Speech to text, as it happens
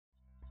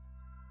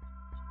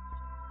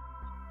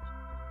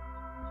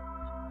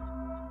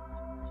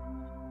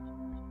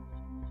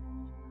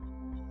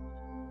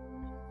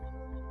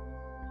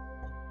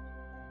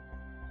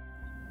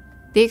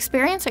The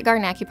experience at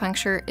Garden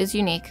Acupuncture is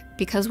unique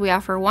because we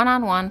offer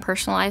one-on-one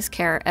personalized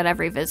care at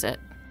every visit.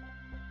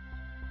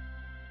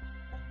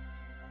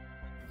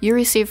 You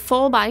receive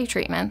full body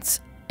treatments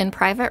in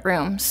private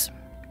rooms.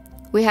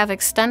 We have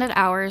extended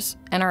hours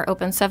and are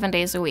open 7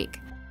 days a week.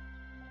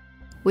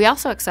 We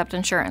also accept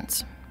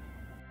insurance.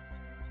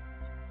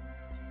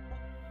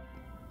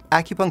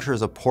 Acupuncture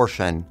is a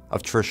portion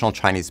of traditional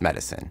Chinese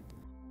medicine.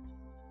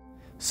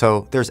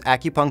 So there's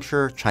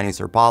acupuncture, Chinese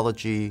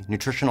herbology,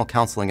 nutritional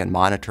counseling and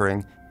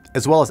monitoring,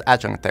 as well as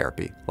adjunct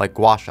therapy like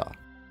gua sha,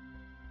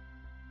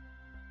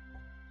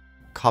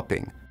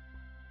 cupping,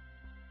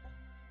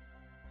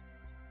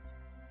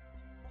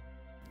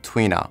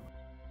 tuina.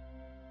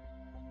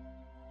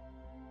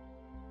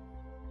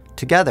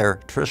 Together,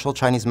 traditional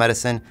Chinese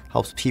medicine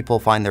helps people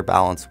find their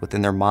balance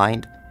within their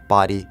mind,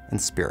 body,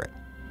 and spirit.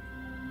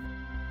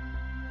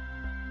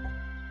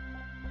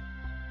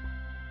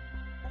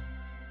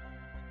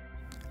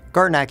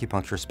 Garden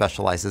Acupuncture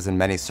specializes in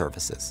many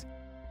services,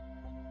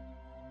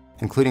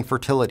 including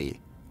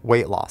fertility,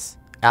 weight loss,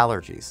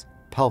 allergies,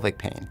 pelvic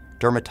pain,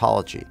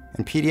 dermatology,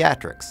 and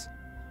pediatrics.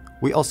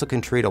 We also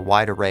can treat a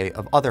wide array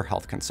of other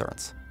health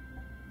concerns.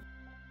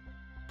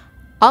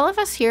 All of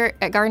us here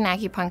at Garden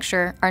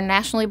Acupuncture are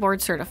nationally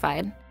board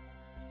certified.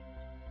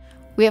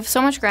 We have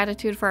so much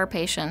gratitude for our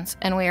patients,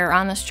 and we are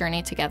on this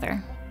journey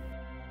together.